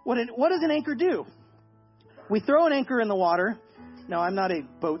 What does an anchor do? We throw an anchor in the water. No, I'm not a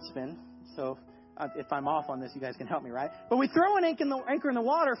boatsman, so if I'm off on this, you guys can help me, right? But we throw an anchor in the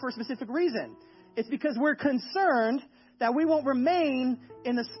water for a specific reason. It's because we're concerned that we won't remain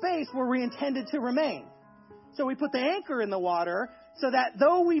in the space where we intended to remain. So we put the anchor in the water so that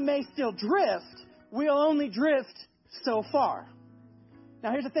though we may still drift, we'll only drift so far.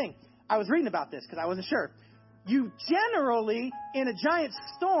 Now, here's the thing. I was reading about this because I wasn't sure. You generally, in a giant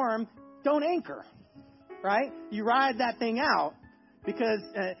storm, don't anchor, right? You ride that thing out because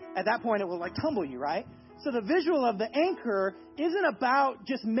at that point it will like tumble you, right? So the visual of the anchor isn't about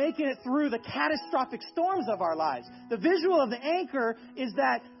just making it through the catastrophic storms of our lives. The visual of the anchor is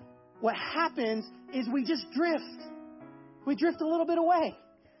that what happens is we just drift. We drift a little bit away.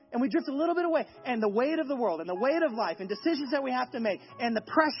 And we drift a little bit away. And the weight of the world and the weight of life and decisions that we have to make and the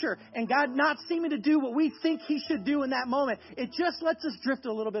pressure and God not seeming to do what we think He should do in that moment, it just lets us drift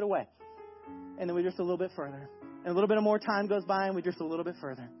a little bit away. And then we drift a little bit further. And a little bit more time goes by and we drift a little bit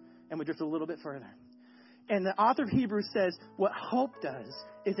further. And we drift a little bit further. And the author of Hebrews says what hope does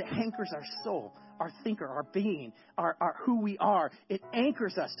is it anchors our soul, our thinker, our being, our who we are. It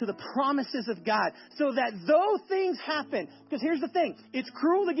anchors us to the promises of God so that though things happen, because here's the thing, it's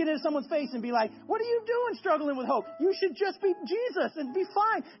cruel to get into someone's face and be like, what are you doing struggling with hope? You should just be Jesus and be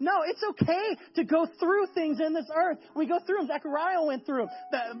fine. No, it's okay to go through things in this earth. We go through them. Zechariah went through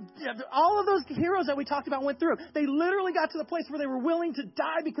them. All of those heroes that we talked about went through them. They literally got to the place where they were willing to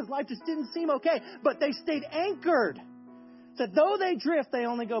die because life just didn't seem okay, but they stayed anchored. So though they drift, they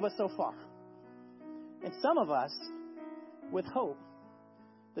only go but so far. And some of us, with hope,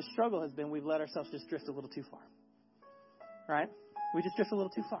 the struggle has been we've let ourselves just drift a little too far. Right? We just drift a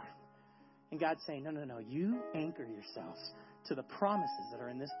little too far. And God's saying, no, you anchor yourselves to the promises that are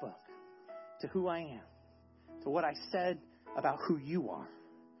in this book, to who I am, to what I said about who you are,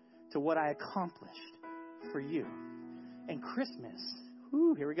 to what I accomplished for you. And Christmas,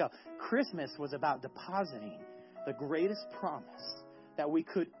 here we go. Christmas was about depositing the greatest promise that we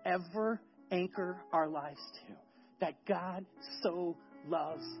could ever anchor our lives to, that God so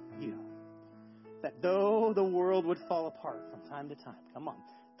loves you, that though the world would fall apart from time to time,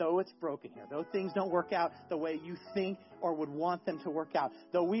 though it's broken here, though things don't work out the way you think or would want them to work out,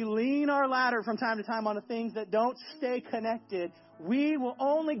 though we lean our ladder from time to time on the things that don't stay connected, we will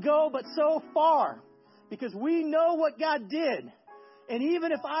only go but so far because we know what God did. And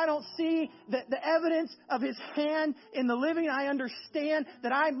even if I don't see the evidence of His hand in the living, I understand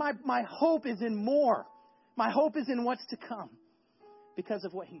that my hope is in more. My hope is in what's to come because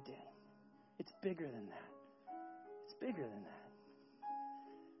of what He did. It's bigger than that. It's bigger than that.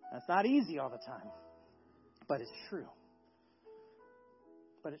 That's not easy all the time, but it's true.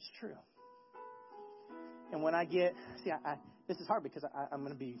 But it's true. And when I get, this is hard because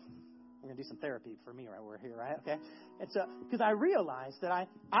we're going to do some therapy for me right here, right? Okay? And so, because I realize that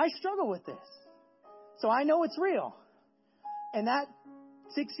I struggle with this. So I know it's real. And that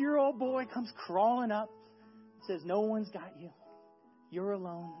 6-year-old boy comes crawling up and says, no one's got you. You're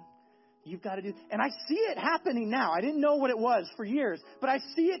alone. You've got to do. And I see it happening now. I didn't know what it was for years, but I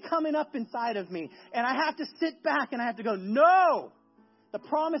see it coming up inside of me. And I have to sit back and I have to go, no! The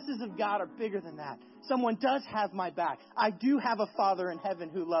promises of God are bigger than that. Someone does have my back. I do have a Father in heaven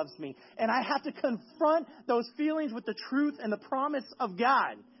who loves me. And I have to confront those feelings with the truth and the promise of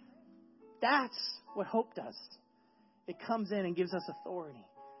God. That's what hope does. It comes in and gives us authority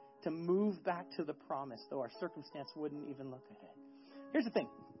to move back to the promise, though our circumstance wouldn't even look at it. Here's the thing.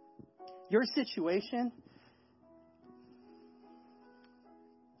 Your situation,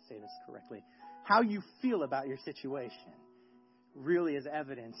 let's say this correctly, how you feel about your situation really is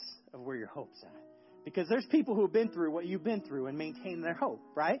evidence of where your hope's at. Because there's people who have been through what you've been through and maintain their hope,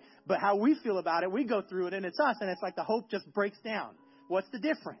 right? But how we feel about it, we go through it and it's us, and it's like the hope just breaks down. What's the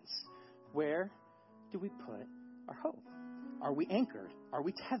difference? Where do we put our hope? Are we anchored? Are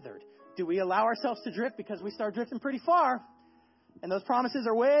we tethered? Do we allow ourselves to drift because we start drifting pretty far and those promises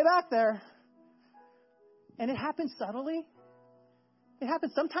are way back there? And it happens subtly. It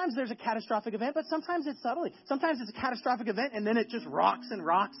happens. Sometimes there's a catastrophic event, but sometimes it's subtly. Sometimes it's a catastrophic event, and then it just rocks and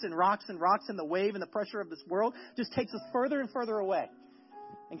rocks and rocks and rocks, and the wave and the pressure of this world just takes us further and further away.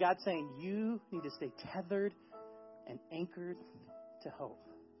 And God's saying, you need to stay tethered and anchored to hope.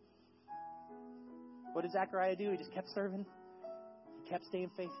 What did Zechariah do? He just kept serving. He kept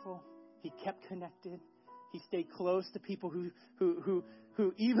staying faithful. He kept connected. He stayed close to people who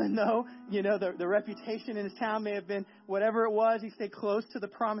even though, the reputation in his town may have been whatever it was, he stayed close to the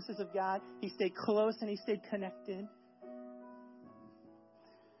promises of God. He stayed close and he stayed connected.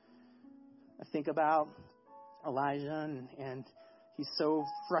 I think about Elijah and he's so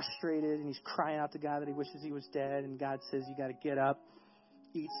frustrated and he's crying out to God that he wishes he was dead. And God says, you got to get up,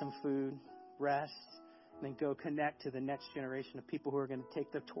 eat some food, rest. then go connect to the next generation of people who are going to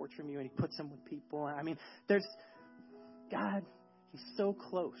take the torch from you, and he puts them with people. I mean, there's God, he's so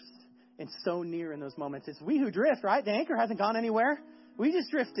close and so near in those moments. It's we who drift, right? The anchor hasn't gone anywhere. We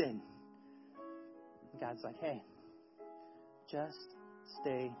just drifted. And God's like, hey, just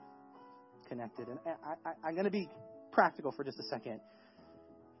stay connected. And I'm going to be practical for just a second.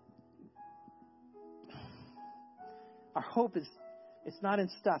 Our hope is, it's not in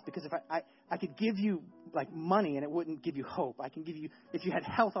stuff, because if I could give you like money and it wouldn't give you hope. I can give you, if you had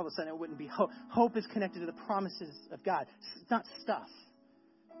health all of a sudden, it wouldn't be hope. Hope is connected to the promises of God. It's not stuff.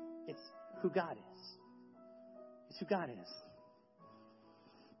 It's who God is. It's who God is.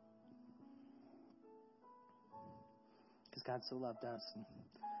 Because God so loved us.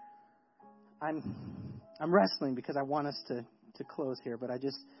 And I'm wrestling because I want us to close here, but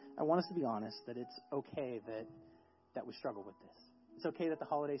I want us to be honest that it's okay that we struggle with this. It's okay that the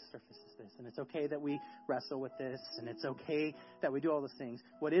holiday surfaces this, and it's okay that we wrestle with this, and it's okay that we do all those things.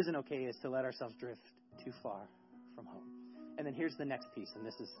 What isn't okay is to let ourselves drift too far from hope. And then here's the next piece, and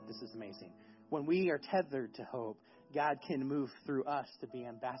this is amazing. When we are tethered to hope, God can move through us to be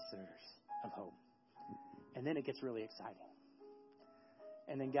ambassadors of hope. And then it gets really exciting.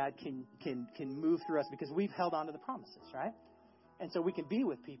 And then God can move through us because we've held on to the promises, right? And so we can be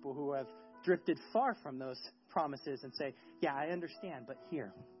with people who have drifted far from those promises and say, yeah, I understand, but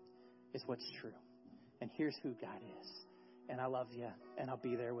here is what's true. And here's who God is. And I love you, and I'll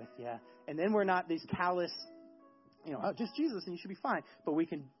be there with you. And then we're not these callous, oh, just Jesus and you should be fine. But we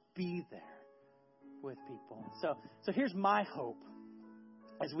can be there with people. So here's my hope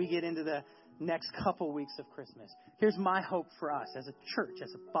as we get into the next couple weeks of Christmas. Here's my hope for us as a church,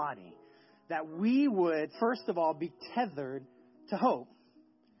 as a body, that we would, first of all, be tethered to hope.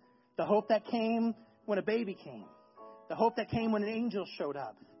 The hope that came when a baby came. The hope that came when an angel showed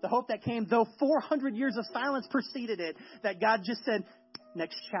up. The hope that came, though 400 years of silence preceded it, that God just said,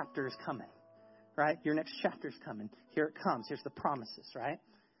 next chapter is coming, right? Your next chapter is coming. Here it comes. Here's the promises, right?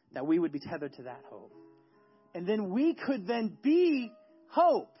 That we would be tethered to that hope. And then we could then be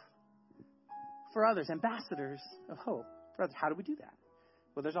hope for others, ambassadors of hope for others. How do we do that?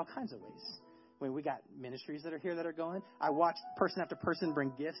 Well, there's all kinds of ways. We got ministries that are here that are going. I watched person after person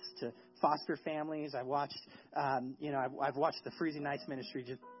bring gifts to foster families. I watched, I've watched the Freezing Nights ministry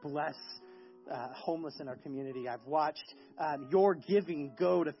just bless homeless in our community. I've watched your giving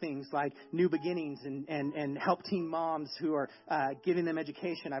go to things like New Beginnings and help teen moms who are giving them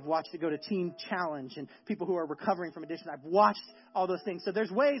education. I've watched it go to Teen Challenge and people who are recovering from addiction. I've watched all those things. So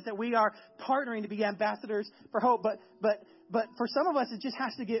there's ways that we are partnering to be ambassadors for hope. But for some of us, it just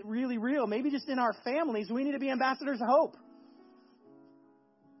has to get really real. Maybe just in our families, we need to be ambassadors of hope.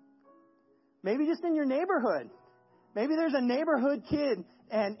 Maybe just in your neighborhood. Maybe there's a neighborhood kid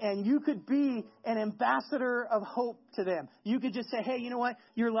and you could be an ambassador of hope to them. You could just say, hey, you know what?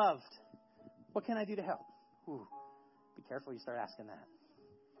 You're loved. What can I do to help? Ooh, be careful you start asking that.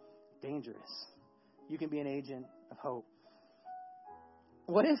 Dangerous. You can be an agent of hope.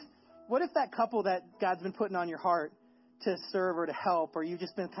 What if that couple that God's been putting on your heart to serve or to help, or you've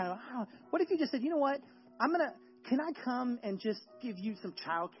just been kind of, what if you just said, you know what? Can I come and just give you some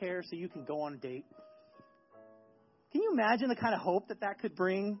childcare so you can go on a date? Can you imagine the kind of hope that could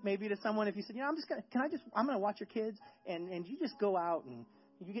bring maybe to someone if you said, I'm going to watch your kids and you just go out and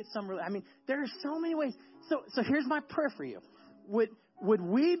you get some there are so many ways. So here's my prayer for you. Would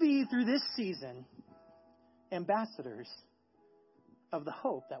we be through this season ambassadors of the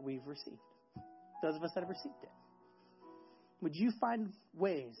hope that we've received? Those of us that have received it. Would you find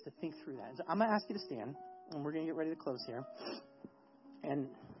ways to think through that? So I'm going to ask you to stand, and we're going to get ready to close here. And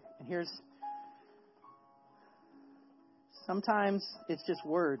here's, sometimes it's just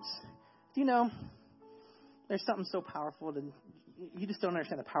words. Do you know, there's something so powerful that you just don't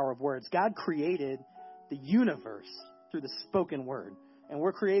understand the power of words. God created the universe through the spoken word, and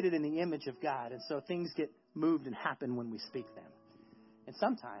we're created in the image of God, and so things get moved and happen when we speak them. And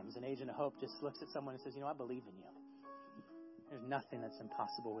sometimes an agent of hope just looks at someone and says, I believe in you. There's nothing that's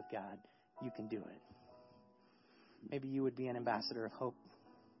impossible with God. You can do it. Maybe you would be an ambassador of hope.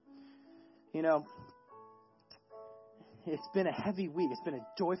 It's been a heavy week. It's been a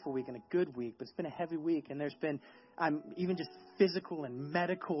joyful week and a good week, but it's been a heavy week. And there's been even just physical and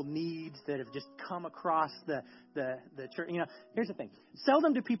medical needs that have just come across the church. Here's the thing.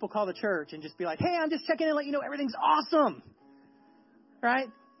 Seldom do people call the church and just be like, hey, I'm just checking in to let you know everything's awesome. Right?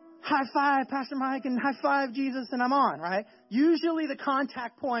 High five, Pastor Mike, and high five, Jesus, and I'm on, right? Usually the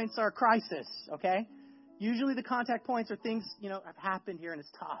contact points are crisis, okay? Usually the contact points are things, have happened here and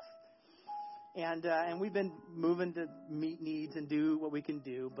it's tough. And we've been moving to meet needs and do what we can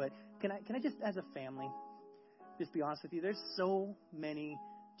do. But can I just, as a family, just be honest with you, there's so many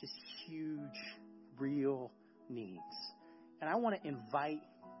just huge, real needs. And I want to invite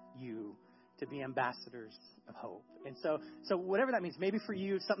you to be ambassadors of hope. And so whatever that means, maybe for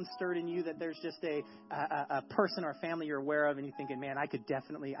you, something stirred in you that there's just a person or a family you're aware of, and you're thinking, man, I could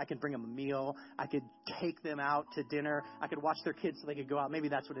bring them a meal. I could take them out to dinner. I could watch their kids so they could go out. Maybe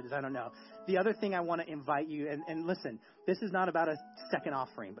that's what it is. I don't know. The other thing I want to invite you, and listen, this is not about a second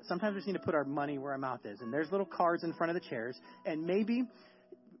offering, but sometimes we just need to put our money where our mouth is. And there's little cards in front of the chairs, and maybe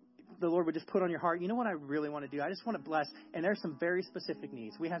the Lord would just put on your heart, you know what I really want to do? I just want to bless. And there's some very specific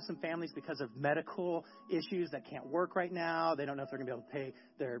needs. We have some families because of medical issues that can't work right now. They don't know if they're going to be able to pay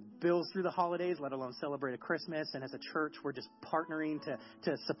their bills through the holidays, let alone celebrate a Christmas. And as a church, we're just partnering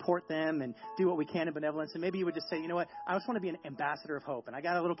to support them and do what we can in benevolence. And maybe you would just say, you know what? I just want to be an ambassador of hope. And I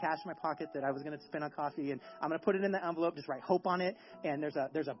got a little cash in my pocket that I was going to spend on coffee. And I'm going to put it in the envelope, just write hope on it. And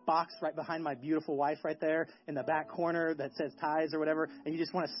there's a box right behind my beautiful wife right there in the back corner that says tithes or whatever. And you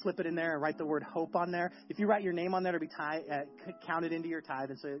just want to slip it in there and write the word hope on there. If you write your name on there, it'll be counted into your tithe.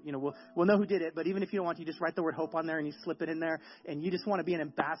 And so, we'll know who did it. But even if you don't want to, you just write the word hope on there and you slip it in there. And you just want to be an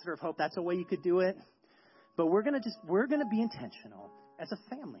ambassador of hope. That's a way you could do it. But we're going to be intentional as a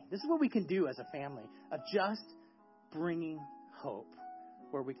family. This is what we can do as a family of just bringing hope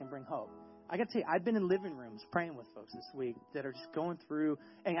where we can bring hope. I got to tell you, I've been in living rooms praying with folks this week that are just going through,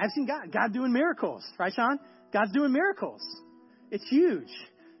 and I've seen God doing miracles. Right, Sean? God's doing miracles. It's huge.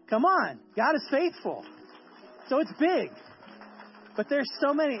 Come on. God is faithful. So it's big. But there's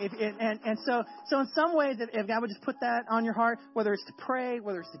so many. So in some ways, if God would just put that on your heart, whether it's to pray,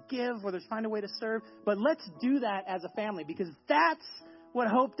 whether it's to give, whether it's to find a way to serve, but let's do that as a family because that's what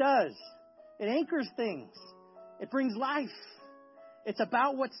hope does. It anchors things. It brings life. It's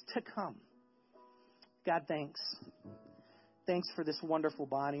about what's to come. God, thanks. Thanks for this wonderful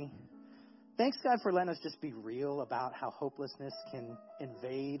body. Thanks, God, for letting us just be real about how hopelessness can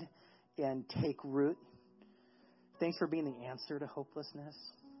invade and take root. Thanks for being the answer to hopelessness.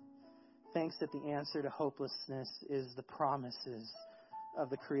 Thanks that the answer to hopelessness is the promises of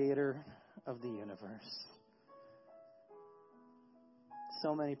the Creator of the universe.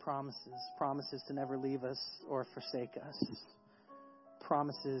 So many promises to never leave us or forsake us.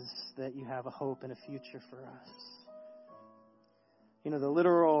 Promises that you have a hope and a future for us. The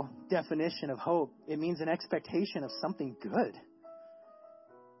literal definition of hope, it means an expectation of something good.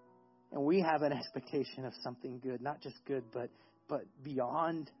 And we have an expectation of something good, not just good, but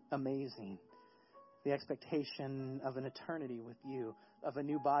beyond amazing. The expectation of an eternity with you, of a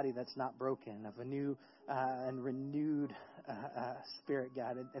new body that's not broken, of a new and renewed spirit,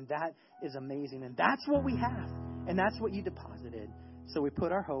 God. And that is amazing. And that's what we have. And that's what you deposited. So we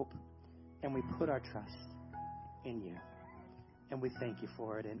put our hope and we put our trust in you. And we thank you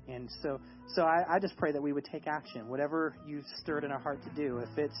for it. And so I just pray that we would take action, whatever you stirred in our heart to do.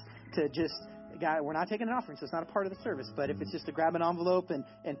 If it's to just, God, we're not taking an offering, so it's not a part of the service. But if it's just to grab an envelope and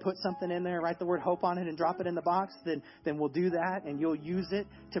put something in there, write the word hope on it and drop it in the box, then we'll do that. And you'll use it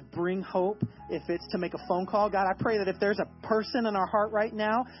to bring hope. If it's to make a phone call, God, I pray that if there's a person in our heart right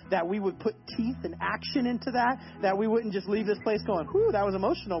now, that we would put teeth and action into that we wouldn't just leave this place going, whew, that was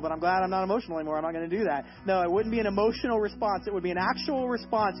emotional, but I'm glad I'm not emotional anymore. I'm not going to do that. No, it wouldn't be an emotional response. It would be an actual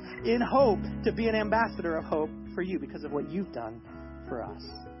response in hope to be an ambassador of hope for you because of what you've done for us.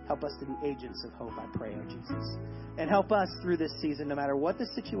 Help us to be agents of hope, I pray, oh Jesus. And help us through this season, no matter what the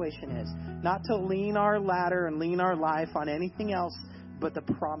situation is, not to lean our ladder and lean our life on anything else but the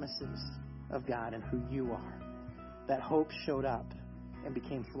promises of God and who you are. That hope showed up and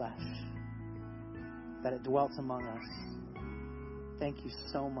became flesh. That it dwelt among us. Thank you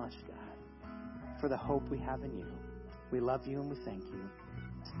so much, God, for the hope we have in you. We love you and we thank you.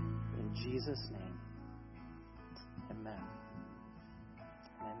 In Jesus' name, amen.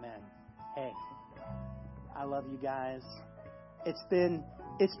 Amen. Hey, I love you guys. It's been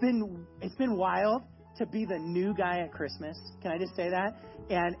wild to be the new guy at Christmas. Can I just say that?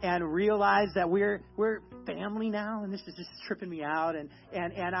 And realize that we're family now, and this is just tripping me out. And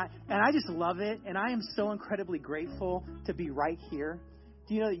I just love it. And I am so incredibly grateful to be right here.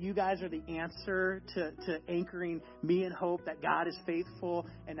 Do you know that you guys are the answer to anchoring me in hope that God is faithful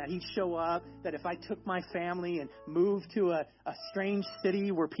and that He'd show up, that if I took my family and moved to a strange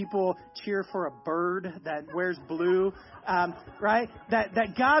city where people cheer for a bird that wears blue, right,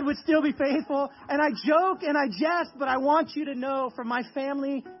 that God would still be faithful. And I joke and I jest, but I want you to know from my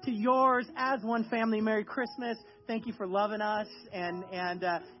family to yours as one family, Merry Christmas. Thank you for loving us, and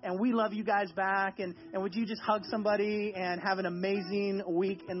we love you guys back. And would you just hug somebody and have an amazing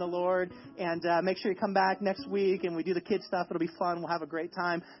week in the Lord? And make sure you come back next week, and we do the kids stuff. It'll be fun. We'll have a great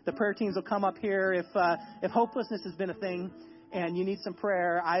time. The prayer teams will come up here if hopelessness has been a thing and you need some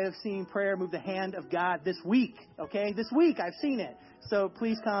prayer. I have seen prayer move the hand of God this week. Okay, this week I've seen it. So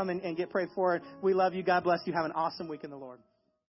please come and get prayed for. We love you. God bless you. Have an awesome week in the Lord.